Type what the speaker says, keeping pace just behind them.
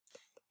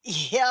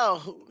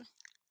Yo,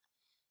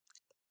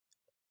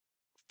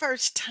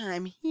 first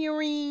time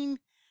hearing,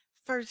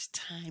 first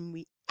time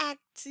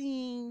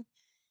reacting.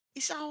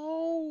 It's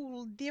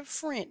all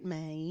different,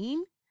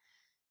 man.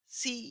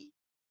 See,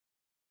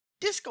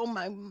 disco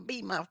might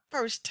be my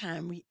first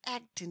time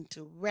reacting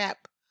to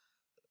rap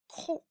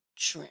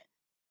Coltrane,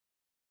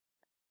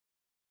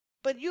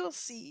 but you'll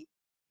see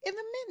in a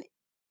minute.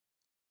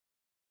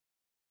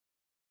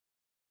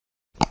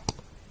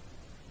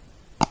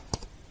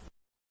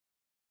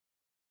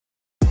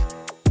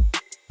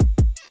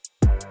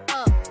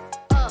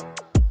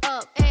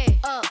 Up, ayy,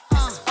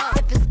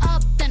 If it's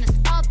up, then it's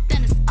up,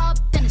 then it's up,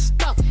 then it's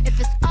stuck. If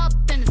it's up,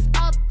 then it's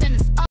up, then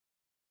it's up.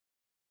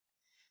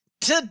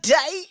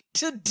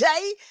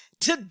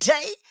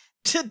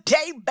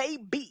 Today,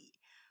 baby,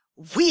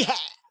 we have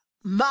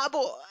my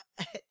boy,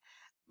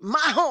 my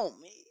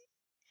homie,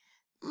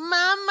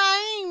 my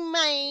main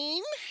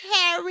man,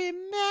 Harry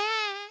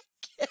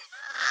Mack.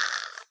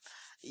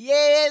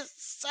 Yes,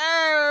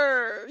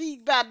 sir. He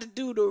about to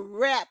do the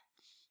rap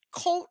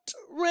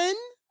Coltrane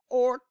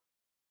or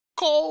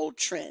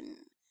Coltrane.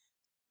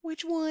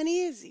 Which one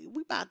is he?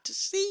 We about to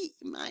see,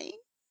 man.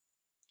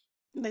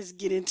 Let's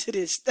get into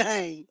this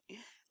thing.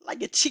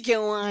 Like a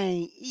chicken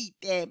wing. Eat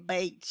that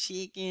baked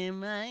chicken,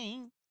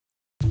 man.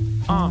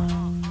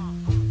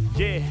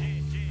 Yeah.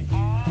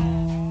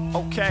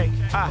 Okay.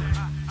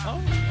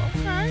 Oh,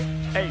 okay.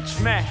 H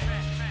Mack.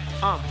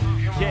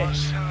 Yeah.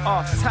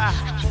 Off top.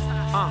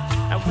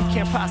 And we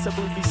can't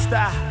possibly be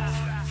stopped.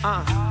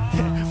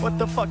 What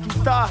the fuck you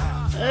thought?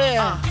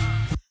 Yeah.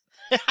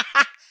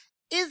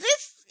 Is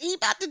this, he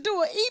about to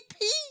do an EP?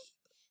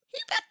 He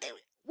about to,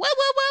 what?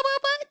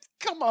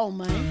 Come on,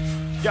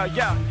 man. Yo.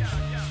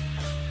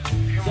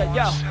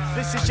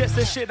 This is just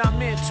the shit I'm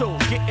into.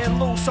 Getting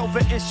loose over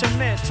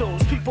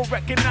instrumentals. People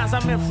recognize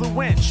I'm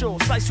influential.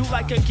 Slice you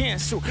like a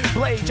Gansu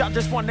blade, y'all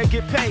just wanna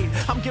get paid.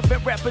 I'm giving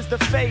rappers the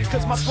fade,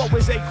 cause my flow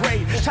is A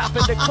grade. Top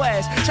of the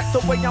class, check the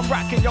way I'm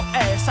rocking your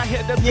ass. I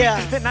hear the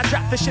beat, then I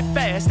drop the shit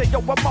fast. Hey yo,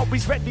 I'm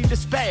always ready to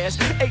spaz.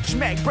 H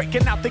Mack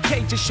breaking out the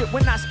cage of shit.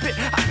 When I spit,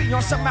 I be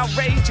on some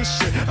outrageous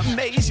shit.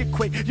 Amaze you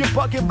quick, you're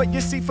bugging, but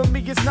you see for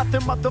me it's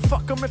nothing.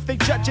 Motherfucker, if they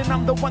judging,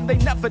 I'm the one they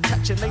never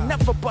touching. They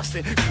never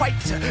busting quite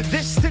to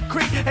this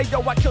degree. Hey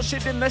yo, I kill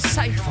shit in the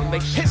cipher.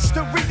 Make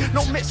history,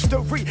 no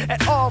mystery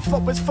at all.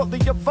 Flow is fully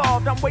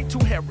evolved. I'm way too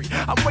hairy.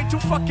 I'm way too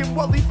fucking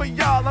woolly for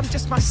y'all. I'm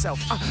just myself.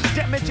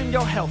 Damaging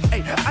your health.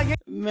 Hey, I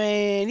ain't.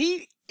 Man,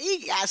 he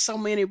got so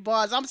many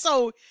bars. I'm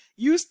so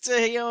used to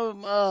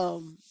him,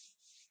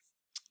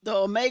 the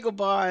Omega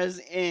bars,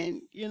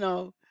 and you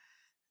know,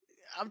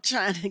 I'm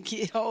trying to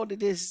get hold of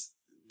this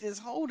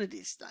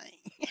thing.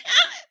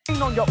 Ain't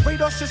on your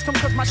radar system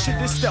cause my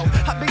shit is stealth.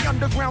 I be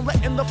underground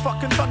letting the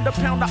fucking thunder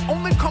pound. I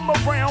only come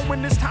around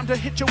when it's time to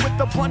hit you with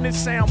the blunted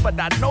sound. But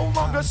I no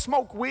longer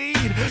smoke weed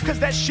cause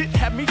that shit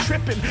had me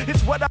tripping.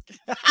 It's what I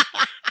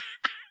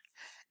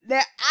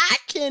Now I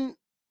can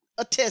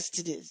attest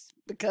to this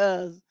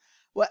because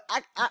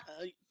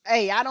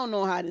I don't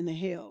know how to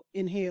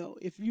inhale.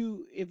 If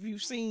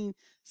you've seen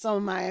some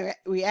of my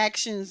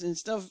reactions and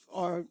stuff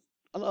or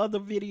other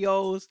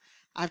videos,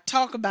 I've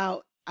talked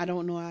about I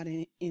don't know how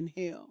to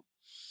inhale.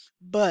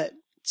 But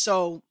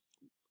so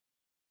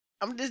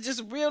I'm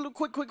just real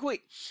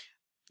quick.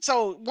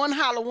 So one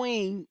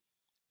Halloween,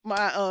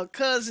 my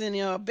cousin,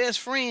 best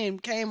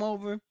friend came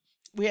over.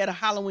 We had a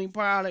Halloween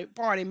party,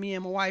 me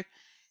and my wife,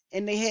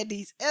 and they had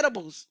these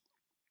edibles.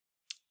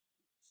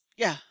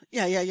 Yeah.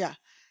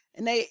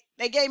 And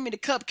they gave me the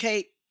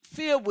cupcake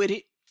filled with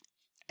it,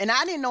 and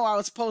I didn't know I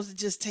was supposed to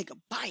just take a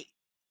bite.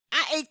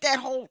 I ate that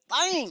whole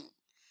thing.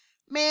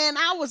 Man,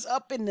 I was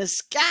up in the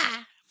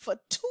sky for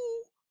 2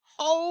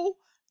 whole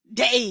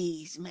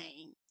days,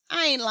 man.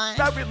 I ain't lying.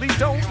 I really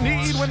don't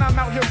need when I'm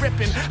out here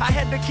ripping. I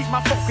had to keep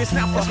my focus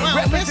now. For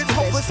rappers, it's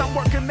hopeless. I'm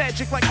working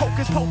magic like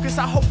hocus pocus.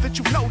 I hope that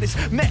you notice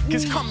Mack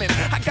is coming.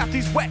 I got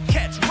these whack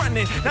cats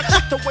running. Now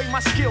check the way my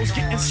skills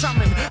getting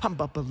summoned. I'm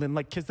bubbling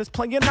like kids that's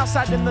playing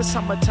outside in the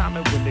summertime.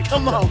 And when they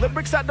come on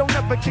lyrics, I don't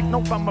ever kick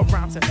no bummer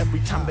rhymes. And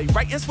every time they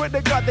write, and swear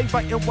to God, they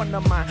writing one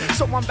of mine.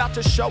 So I'm about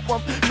to show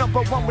them.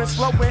 Number one, when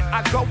flowing,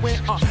 I go in.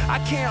 I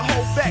can't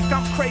hold back.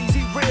 I'm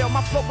crazy real.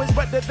 My flow is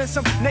better than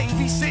some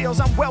Navy SEALs.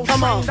 I'm well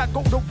trained. I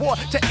go to war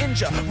to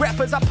injure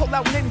rappers. I pull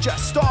out ninja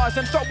stars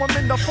and throw them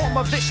in the form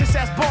of vicious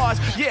ass bars.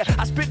 Yeah,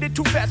 I spit it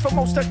too fast for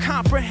most to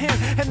comprehend,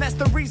 and that's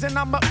the reason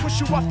I'ma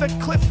push you off the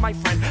cliff, my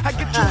friend. I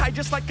get you high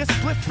just like a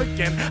spliff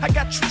again. I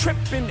got you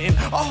tripping in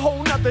a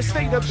whole nother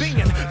state of being.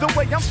 The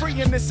way I'm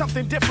freeing is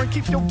something different.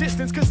 Keep your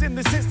distance, cause in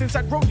this instance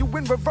I grow you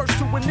in reverse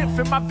to an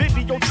infant. My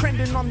video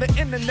trending on the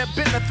internet,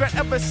 been a threat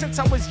ever since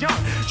I was young.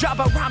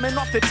 Jabba rhyming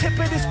off the tip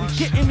of this, we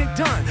getting it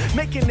done.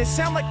 Making it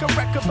sound like a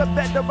record, but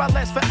better I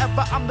last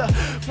forever. I'm the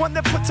one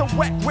that put puts a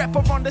whack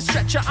rapper on the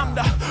stretcher. I'm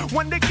the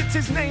one that gets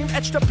his name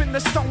etched up in the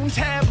stone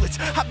tablets.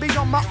 I be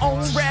on my own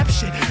rap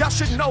shit. Y'all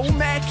should know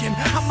Mack, and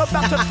I'm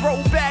about to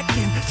throw back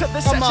into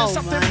the session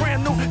something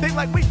brand new. They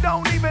like, we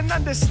don't even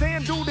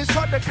understand, dude. It's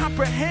hard to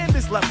comprehend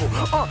this level.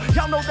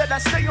 Y'all know that I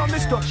stay on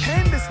this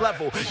stupendous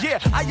level. Yeah,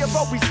 I have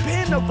always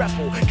been a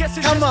rebel. Guess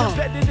it's just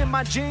embedded in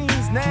my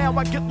genes now.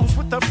 I get loose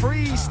with the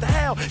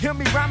freestyle. Hear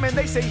me rhyming,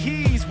 they say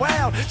he's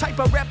wild. Type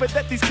of rapper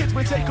that these kids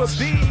would take a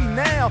B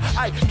now.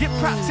 I get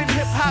props in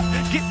hip hop,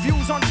 get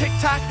views on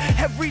TikTok.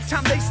 Every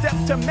time they step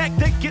to Mack,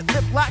 they get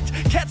lip locked.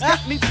 Cats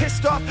got me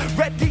pissed off,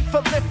 ready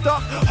for lift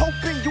off.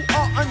 Hoping you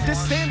are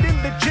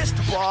understanding the gist,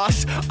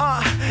 boss.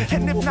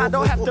 And if not,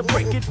 I'll have to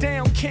break it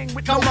down, king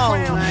with no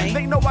crown. Man.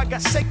 They know I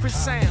got sacred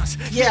sounds.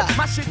 Yeah,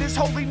 my shit is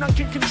holy, none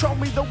can control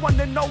me. The one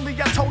and only.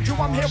 I told you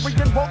I'm hairy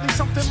and woolly,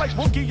 something like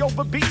Woogie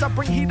over beats. I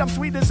bring heat, I'm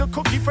sweet as a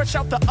cookie, fresh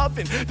out the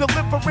oven,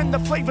 delivering the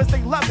flavors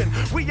they lovin'.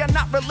 We are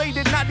not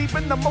related, not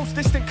even the most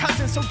distant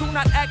cousins, so do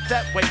not act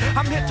that way.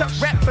 I'm here to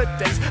rap for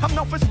days. I'm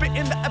known for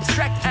spitting the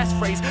abstract ass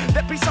phrase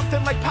that be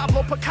something like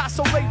Pablo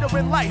Picasso later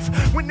in life.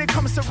 When it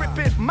comes to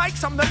ripping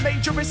mics, I'm the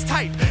majorist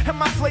type, and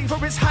my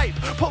flavor is hype.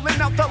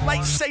 Pulling out the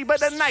lightsaber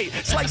tonight,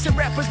 slicing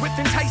rappers with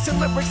enticing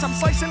lyrics. I'm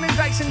slicing and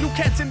dicing you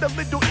cats into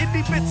little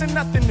itty bits and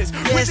nothingness.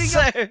 Yes,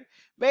 sir.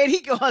 Man,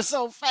 he going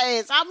so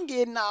fast. I'm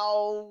getting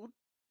all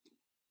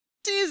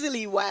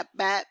dizzily whapped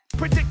back.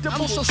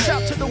 Predictable, so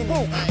shout to the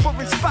woo for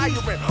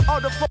inspiring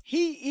all the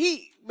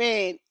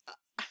man,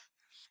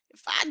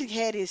 if I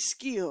had his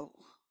skill,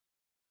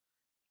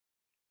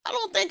 I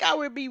don't think I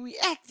would be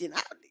reacting.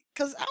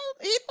 Cause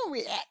he don't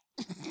react.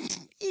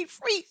 He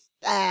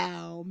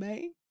freestyle,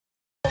 man.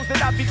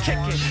 That I be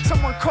kicking.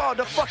 Someone called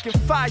a fucking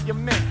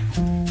fireman.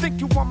 Think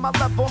you on my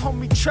level,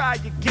 homie, try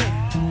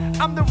again.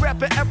 I'm the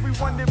rapper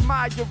everyone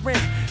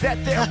admiring.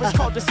 That there was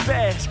called a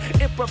spaz.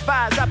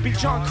 Improvise, I be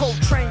John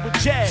Coltrane with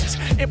jazz.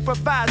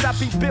 Improvise, I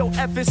be Bill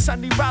Evans,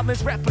 Sonny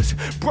Rollins. Rappers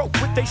broke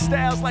with they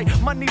styles like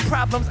money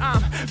problems.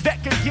 I'm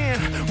back again,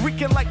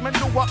 reeking like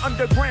manure.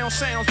 Underground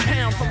sounds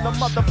pound from the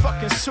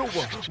motherfucking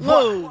sewer.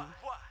 Whoa,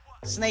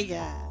 Snake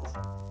Eyes.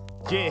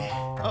 Yeah.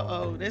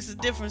 Uh-oh, this is a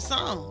different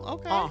song.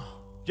 Okay.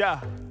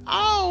 Yeah.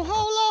 Oh, hold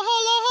on.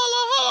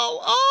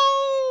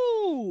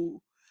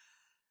 Oh.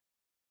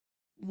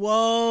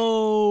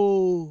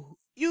 Whoa.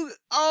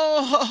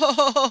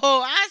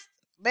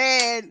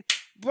 Man,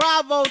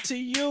 bravo to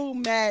you,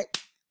 Mack.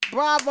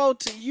 Bravo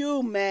to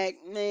you, Mack,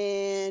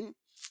 man.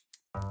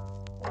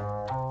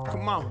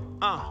 Come on.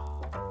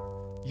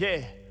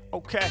 Yeah,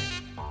 okay.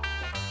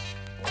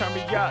 Turn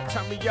me up,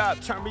 turn me up,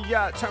 turn me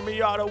up, turn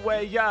me all the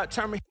way up,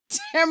 turn me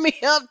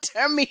all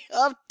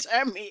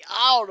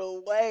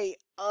the way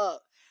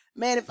up.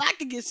 Man, if I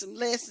could get some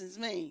lessons,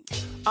 man.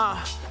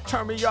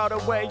 Turn me all the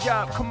way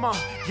up, come on,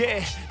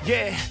 yeah,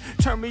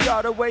 turn me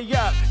all the way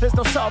up. There's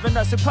no solving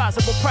us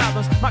impossible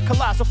problems. My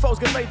colossal foes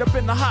get laid up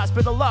in the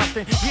hospital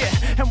often, yeah.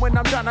 And when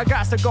I'm done, I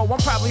got to go. I'm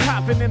probably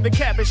hopping in the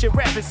cabin, shit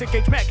rapping. Sick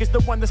H Mack is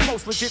the one that's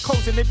most legit,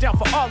 closing it down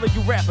for all of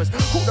you rappers.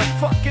 Who the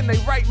fuck in they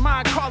right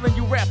mind calling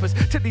you rappers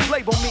to these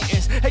label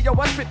meetings? Hey yo,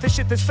 I spit this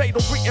shit that's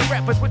fatal, greeting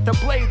rappers with the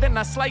blade, then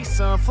I slice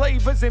them.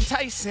 Flavors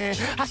enticing,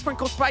 I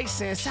sprinkle spice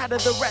inside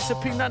of the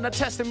recipe. None are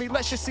testing me.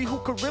 Let's just see who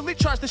could really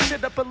charge the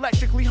shit up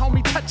electrically,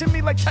 homie. Touching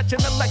me like touching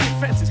electric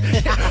fences.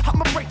 Yeah,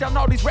 I'ma break down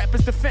all these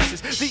rappers'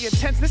 defenses. The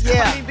intenseness,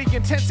 I mean the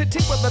intensity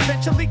will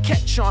eventually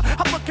catch on.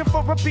 I'm looking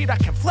for a beat I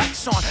can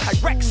flex on. I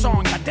wreck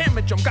songs, I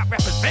damage them. Got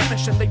rappers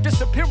vanishing, they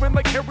disappearing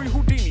like Harry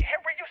Houdini.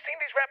 Harry, you seen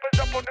these rappers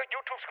up on the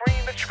YouTube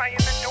screen? They're trying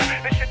to do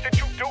the shit that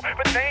you do,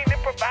 but they ain't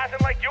improvising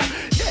like you.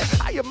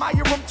 Yeah, I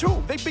admire them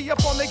too. They be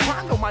up on their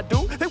grind, oh my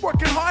dude. They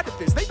working hard at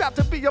this. They about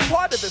to be a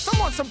part of this.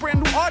 I'm on some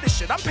brand new artist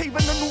shit. I'm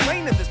paving a new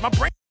lane in this. My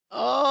brain.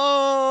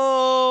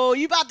 Oh,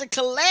 you about to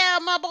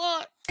collab, my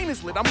boy?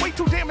 Is lit. I'm way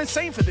too damn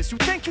insane for this. You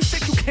think you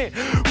sick, you can't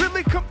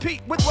really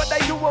compete with what I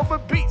do over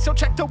beats. So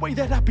check the way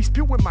that I be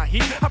spewing my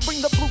heat. I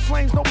bring the blue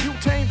flames, no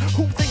butane.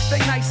 Who thinks they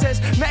nice as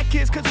Mack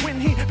is? Cause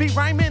when he be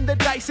rhyming, the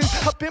dice is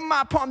up in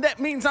my palm. That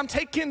means I'm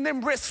taking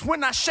them risks.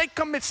 When I shake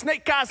them, it's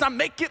snake eyes. I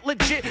make it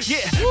legit.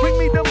 Yeah, bring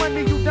me the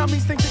money. You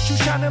dummies think that you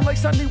shining like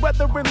sunny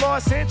weather in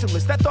Los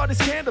Angeles. That thought is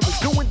scandalous.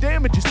 Doing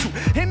damages to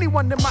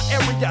anyone in my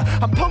area.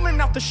 I'm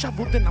pulling out the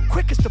shovel, then I'm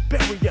quickest to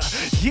bury ya.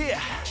 Yeah.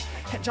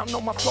 And y'all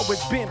know my flow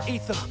has been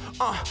ether.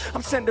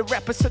 I'm sending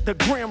rappers to the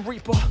Grim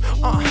Reaper.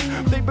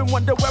 They've been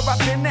wondering where I've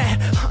been at.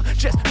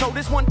 Just know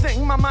this one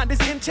thing, my mind is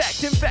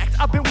intact. In fact,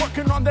 I've been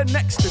working on the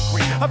next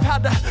degree of how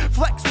to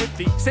flex with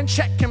these and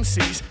check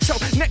MCs. So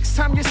next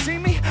time you see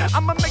me,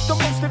 I'ma make the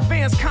most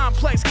advanced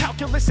complex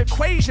calculus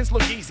equations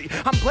look easy.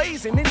 I'm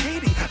blazing and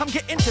needy. I'm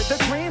getting to the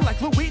green like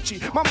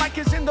Luigi. My mic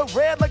is in the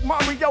red like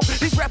Mario.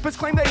 These rappers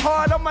claim they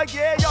hard. I'm like,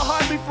 yeah, y'all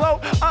hardly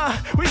flow.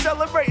 We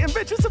celebrating,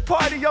 bitch, it's a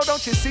party, yo.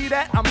 Don't you see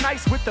that? I'm nice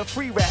blessed with the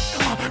free rap.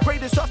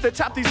 Greatest off the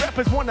top, these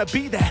rappers wanna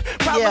be that.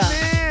 Problem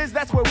is,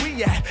 that's where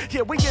we at.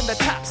 Yeah, we in the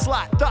top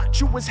slot. Thought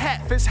you was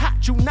half as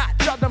hot, you not.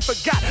 Y'all done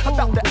forgot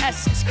about the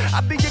essence.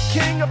 I be a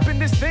king up in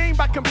this thing.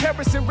 By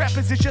comparison,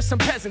 rappers is just some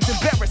peasants.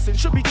 Embarrassing.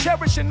 Should be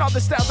cherishing all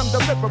the styles I'm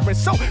delivering.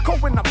 So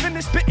cold when I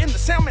finish spitting, the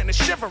sound man is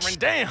shivering.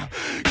 Damn,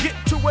 get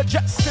to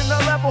adjusting the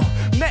level.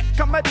 Mack,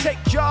 I'ma take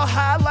y'all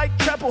high like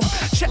treble.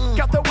 Check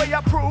out the way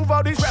I prove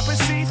all these rappers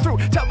see through.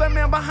 Tell the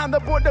man behind the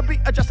board to be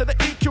adjusted the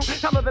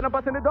EQ. Tell them that I'm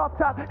busting it off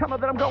top. Tell them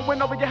that I'm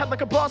going over your head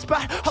like a ball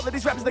spot. All of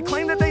these rappers that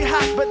claim that they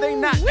hot, but they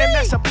not, and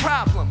that's a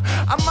problem.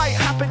 I might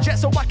hop a jet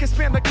so I can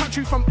span the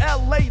country from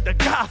LA to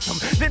Gotham.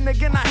 Then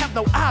again, I have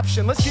no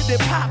option. Let's get it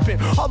poppin'.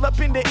 All up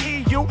in the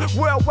EU,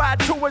 worldwide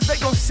tours, they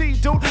gon' see,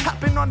 dude,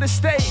 hopping on the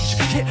stage.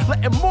 Yeah,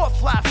 letting more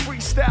fly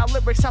freestyle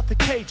lyrics out the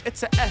cage.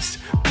 It's a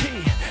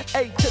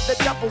S-P-A to the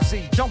double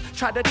Z. Don't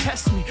try to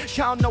test me.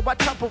 Y'all know I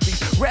trouble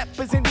these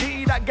rappers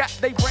indeed. I got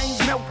they brains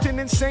melting,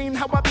 insane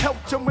how I pelt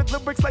them with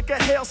lyrics like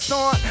a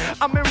hailstorm.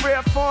 I'm in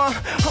rare form,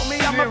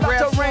 homie. I'm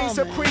about to reign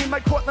supreme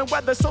like Portland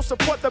weather. So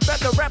support the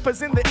better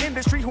rappers in the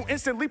industry who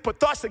instantly put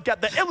thoughts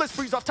together. Illest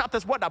freeze off top,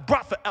 that's what I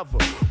brought forever.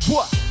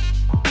 What?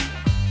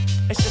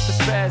 It's just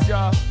a spaz,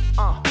 y'all.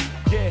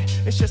 Yeah,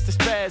 it's just a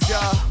spaz,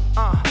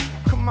 y'all.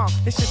 Come on,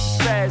 it's just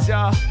a spaz,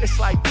 y'all. It's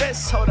like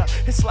this, hold up,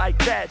 it's like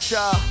that,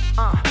 y'all.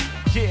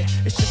 Yeah,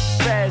 it's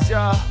just a spaz,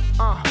 y'all.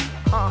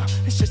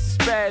 It's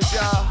just a spaz,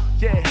 y'all.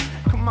 Yeah,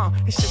 come on,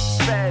 it's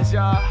just a spaz,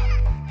 y'all.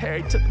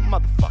 Harry took the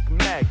motherfucking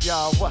Mack,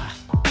 y'all. What?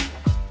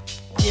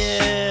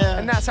 Yeah.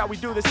 And that's how we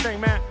do this thing,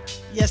 man.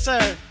 Yes,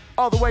 sir.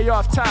 All the way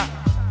off top.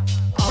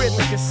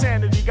 Rhythmic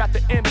insanity got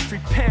the industry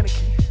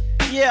panicking.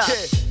 Yeah.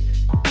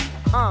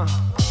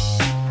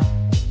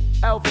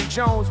 Elvin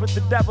Jones with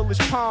the devilish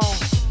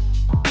poems.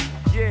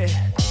 Yeah.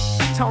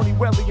 Tony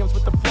Williams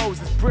with the flows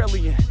is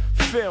brilliant.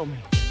 Feel me.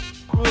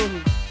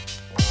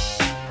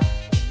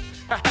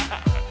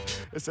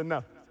 It's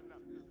enough.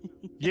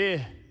 Yeah.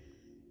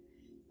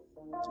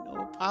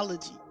 No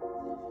apology.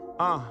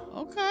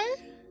 Okay.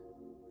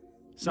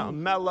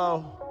 Something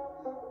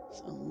mellow.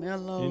 Something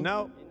mellow. You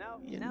know?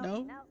 You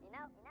know?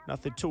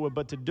 Nothing to it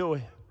but to do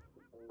it.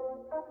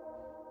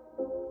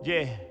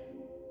 Yeah.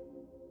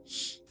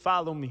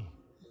 Follow me.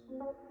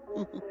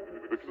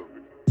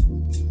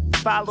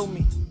 Follow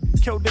me.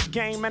 Kill the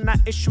game and I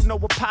issue no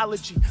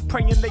apology.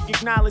 Praying they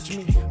acknowledge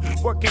me.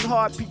 Working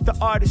hard, peep the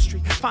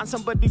artistry. Find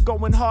somebody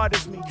going hard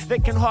as me. They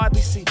can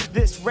hardly see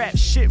this rap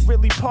shit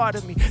really part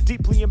of me.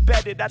 Deeply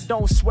embedded, I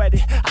don't sweat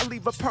it. I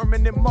leave a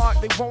permanent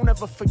mark, they won't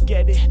ever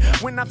forget it.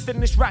 When I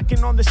finish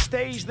rocking on the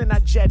stage, then I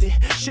jet it.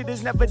 Shit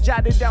is never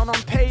jotted down on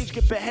page.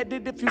 Get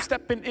beheaded if you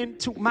stepping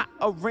into my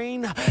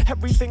arena.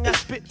 Everything I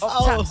spit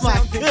off top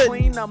sounding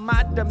cleaner.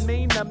 My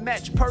demeanor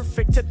match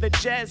perfect to the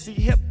jazzy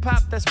hip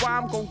hop. That's why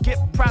I'm gonna get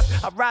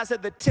props. I rise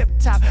at the tip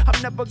top.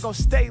 I'm never gonna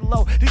stay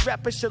low. These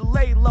rappers should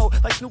lay low,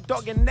 like Snoop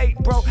Dogg and Nate,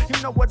 bro.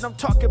 You know what I'm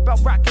talking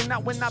about? Rocking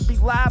out when I be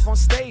live on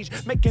stage,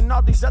 making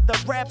all these other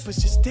rappers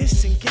just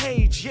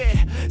disengage. Yeah,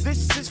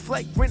 this is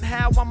flagrant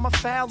how I'ma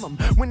foul them.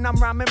 When I'm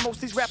rhyming,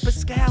 most these rappers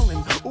scowling.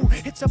 Ooh,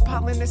 it's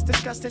appalling, it's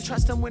disgusting.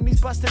 Trust him when he's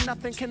busting,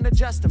 nothing can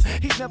adjust him.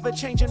 He's never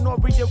changing or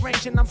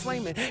rearranging. I'm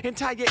flaming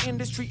entire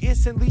industry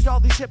instantly. All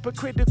these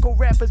hypocritical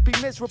rappers be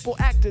miserable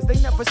actors. They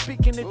never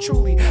speaking it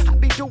truly. I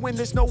be doing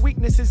this, no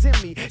weaknesses in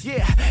me.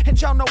 Yeah. And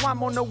y'all know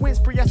I'm on the win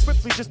spree. I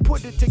swiftly just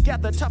put it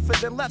together. Tougher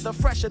than leather,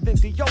 fresher than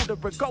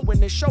deodorant.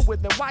 Going and show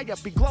it, then why I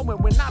be glowing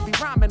when I be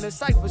rhyming in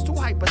ciphers. Too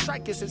hyper,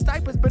 strikers. His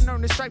diapers been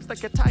earning stripes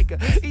like a tiger.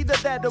 Either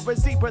that or a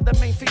zebra, the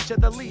main feature,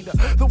 the leader.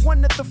 The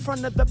one at the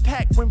front of the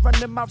pack when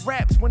running my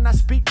raps. When I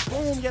speak,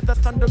 boom, yeah, the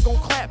thunder gon'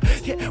 clap.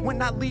 Yeah,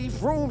 when I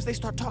leave rooms, they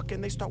start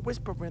talking, they start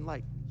whispering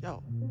like,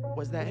 yo,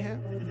 was that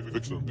him?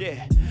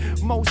 Yeah,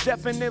 most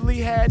definitely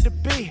had to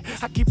be.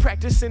 I keep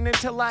practicing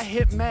until I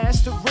hit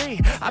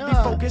mastery. I be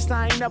focused,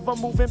 I ain't never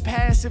moving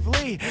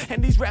passively.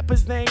 And these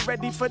rappers, they ain't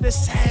ready for the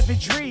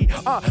savagery.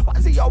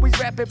 Why's he always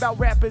rapping about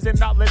rappers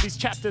in all of these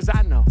chapters?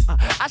 I know.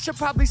 I should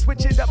probably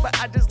switch it up, but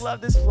I just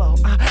love this flow.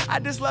 I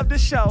just love the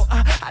show.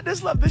 I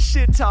just love the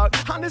shit talk.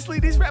 Honestly,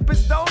 these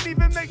rappers don't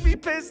even make me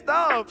pissed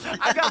off.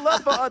 I got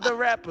love for other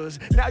rappers.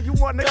 Now you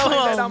wanna claim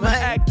that I'm an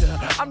actor.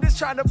 I'm just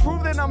trying to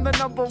prove that I'm the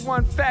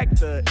 #1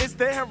 factor. It's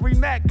the Henry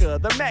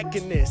Macca, the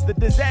Mackinist, the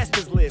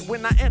disaster's lit.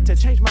 When I enter,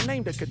 change my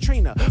name to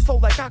Katrina. Flow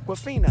like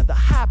Aquafina, the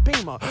high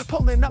beamer.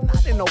 Pulling up,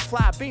 not in no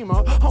fly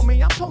beamer.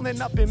 Homie, I'm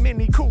pulling up in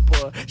Mini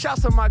Cooper.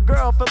 Shouts to my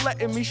girl for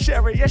letting me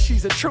share it. Yeah,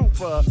 she's a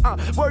trooper.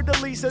 Word to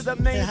Lisa, the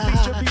main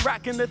feature. Be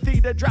rocking the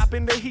theater,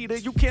 dropping the heater.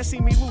 You can't see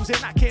me losing,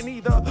 I can't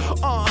either.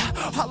 All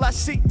I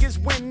seek is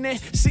winning.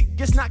 Seek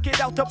is knock it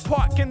out the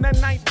park in the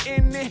ninth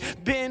inning.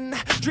 Been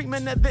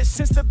dreaming of this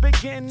since the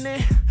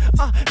beginning.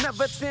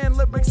 Never thin,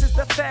 lyrics is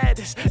the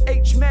faddest.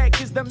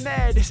 H-Mack is the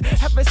maddest.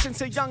 Ever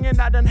since a youngin'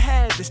 I done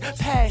had this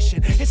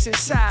passion. It's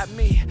inside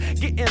me,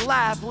 getting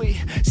lively.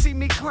 See me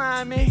me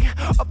climbing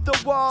up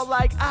the wall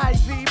like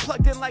Ivy,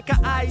 plugged in like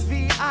an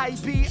Ivy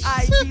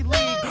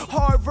League.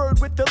 Harvard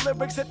with the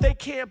lyrics that they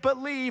can't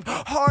believe.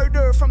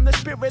 Harder from the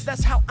spirit,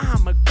 that's how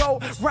I'ma go.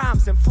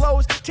 Rhymes and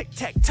flows,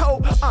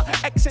 tic-tac-toe,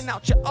 Xing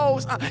out your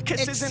O's,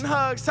 kisses and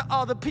hugs to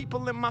all the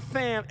people in my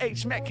fam.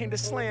 Mack came to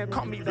slam,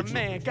 call me the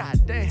man,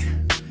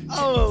 goddamn.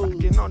 Oh,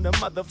 Rockin' on the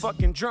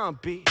motherfucking drum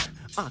beat.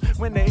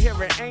 When they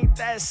hear it, ain't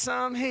that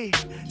some heat?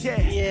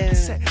 Yeah. I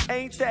said,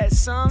 ain't that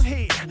some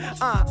heat?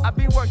 I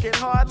be working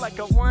hard like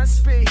a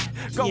 1-speed,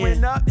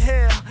 going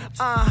uphill.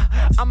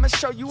 I'ma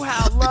show you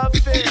how love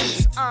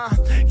feels.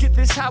 Get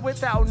this high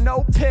without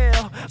no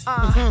pill.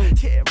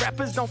 Yeah,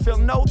 rappers don't feel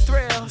no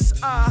thrills.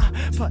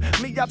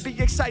 But me, I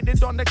be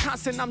excited on the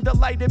constant. I'm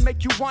delighted,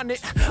 make you want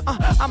it.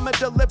 I'ma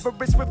deliver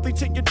it swiftly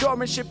to your door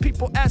and shit.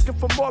 People asking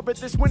for more of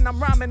this when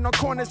I'm rhyming on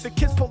corners. The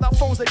kids pull out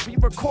phones, they be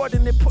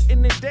recording it,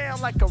 putting it down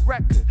like a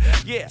record.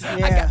 Yeah,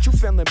 I got you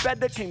feeling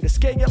better, came to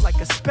scare you like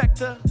a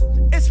specter.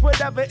 It's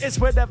whatever,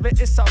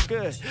 it's all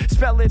good.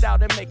 Spell it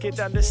out and make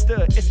it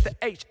understood. It's the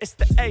H, it's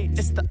the A,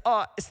 it's the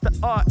R, it's the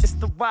R, it's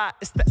the Y,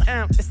 it's the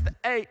M, it's the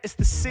A, it's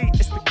the C,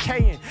 it's the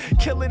K. And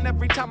killing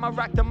every time I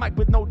rock the mic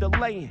with no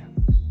delaying.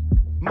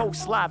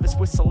 Most live is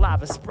with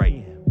saliva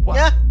spraying. Wow.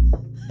 Yeah.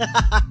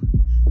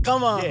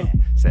 Come on. Yeah,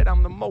 said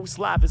I'm the most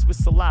live is with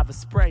saliva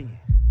spraying.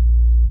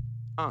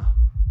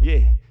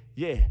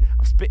 Yeah,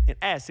 I'm spitting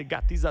acid,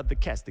 got these other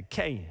cats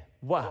decaying.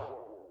 Wow.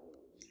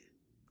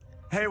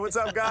 Hey, what's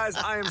up, guys?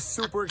 I am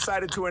super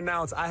excited to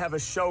announce I have a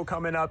show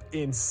coming up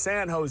in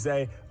San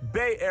Jose,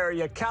 Bay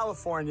Area,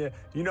 California.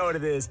 You know what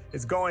it is.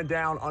 It's going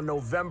down on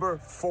November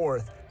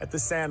 4th at the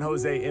San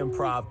Jose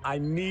Improv. I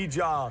need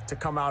y'all to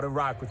come out and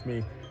rock with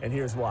me, and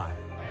here's why.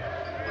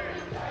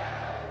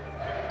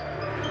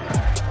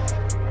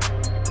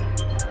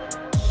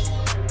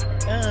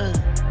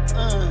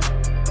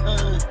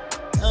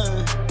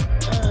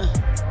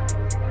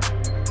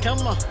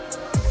 Come on.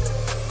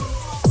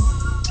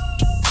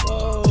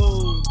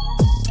 Whoa.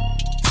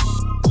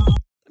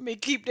 Let me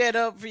keep that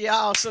up for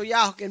y'all so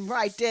y'all can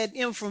write that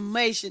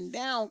information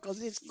down, because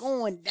it's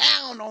going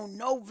down on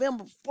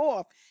November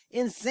 4th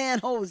in San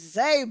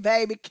Jose,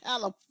 baby,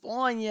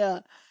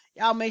 California.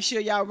 Y'all make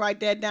sure y'all write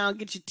that down.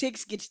 Get your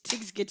tickets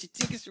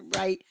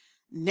right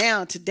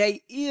now.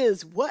 Today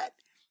is what?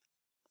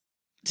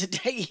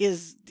 Today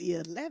is the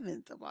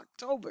 11th of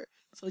October.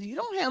 So you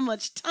don't have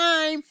much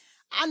time.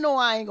 I know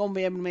I ain't gonna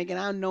be able to make it.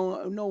 I'm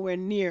nowhere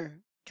near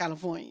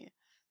California,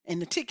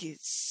 and the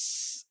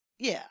tickets,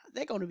 yeah,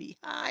 they're gonna be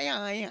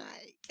high.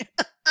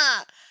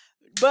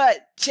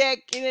 But check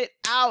it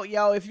out,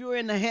 y'all. If you're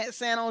in the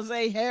San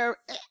Jose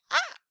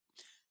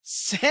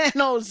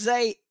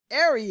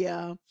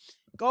area,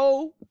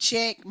 go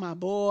check my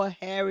boy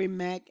Harry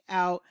Mack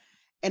out,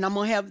 and I'm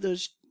gonna have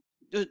his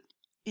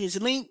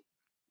link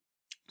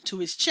to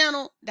his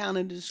channel down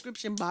in the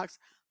description box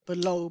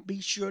below.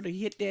 Be sure to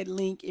hit that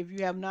link if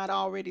you have not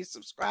already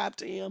subscribed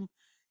to him.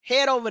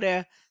 Head over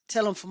there,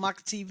 tell him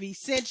famaca TV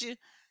sent you.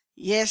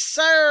 Yes,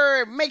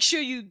 sir. Make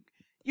sure you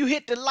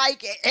hit the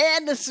like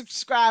and the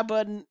subscribe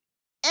button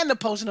and the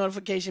post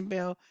notification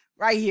bell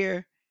right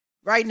here,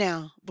 right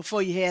now,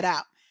 before you head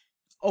out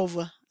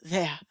over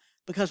there.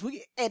 Because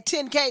we at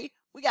 10K,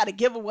 we got a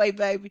giveaway,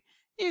 baby.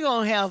 You're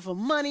gonna have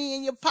some money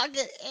in your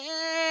pocket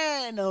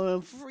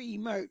and free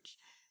merch.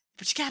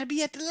 But you gotta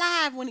be at the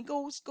live when it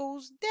goes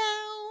down.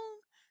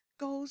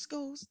 Goes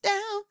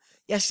down.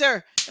 Yes,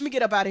 sir. Let me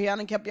get up out of here. I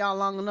done kept y'all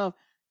long enough.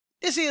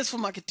 This is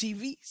famaca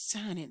TV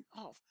signing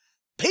off.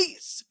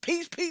 Peace.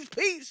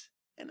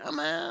 And I'm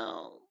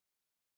out.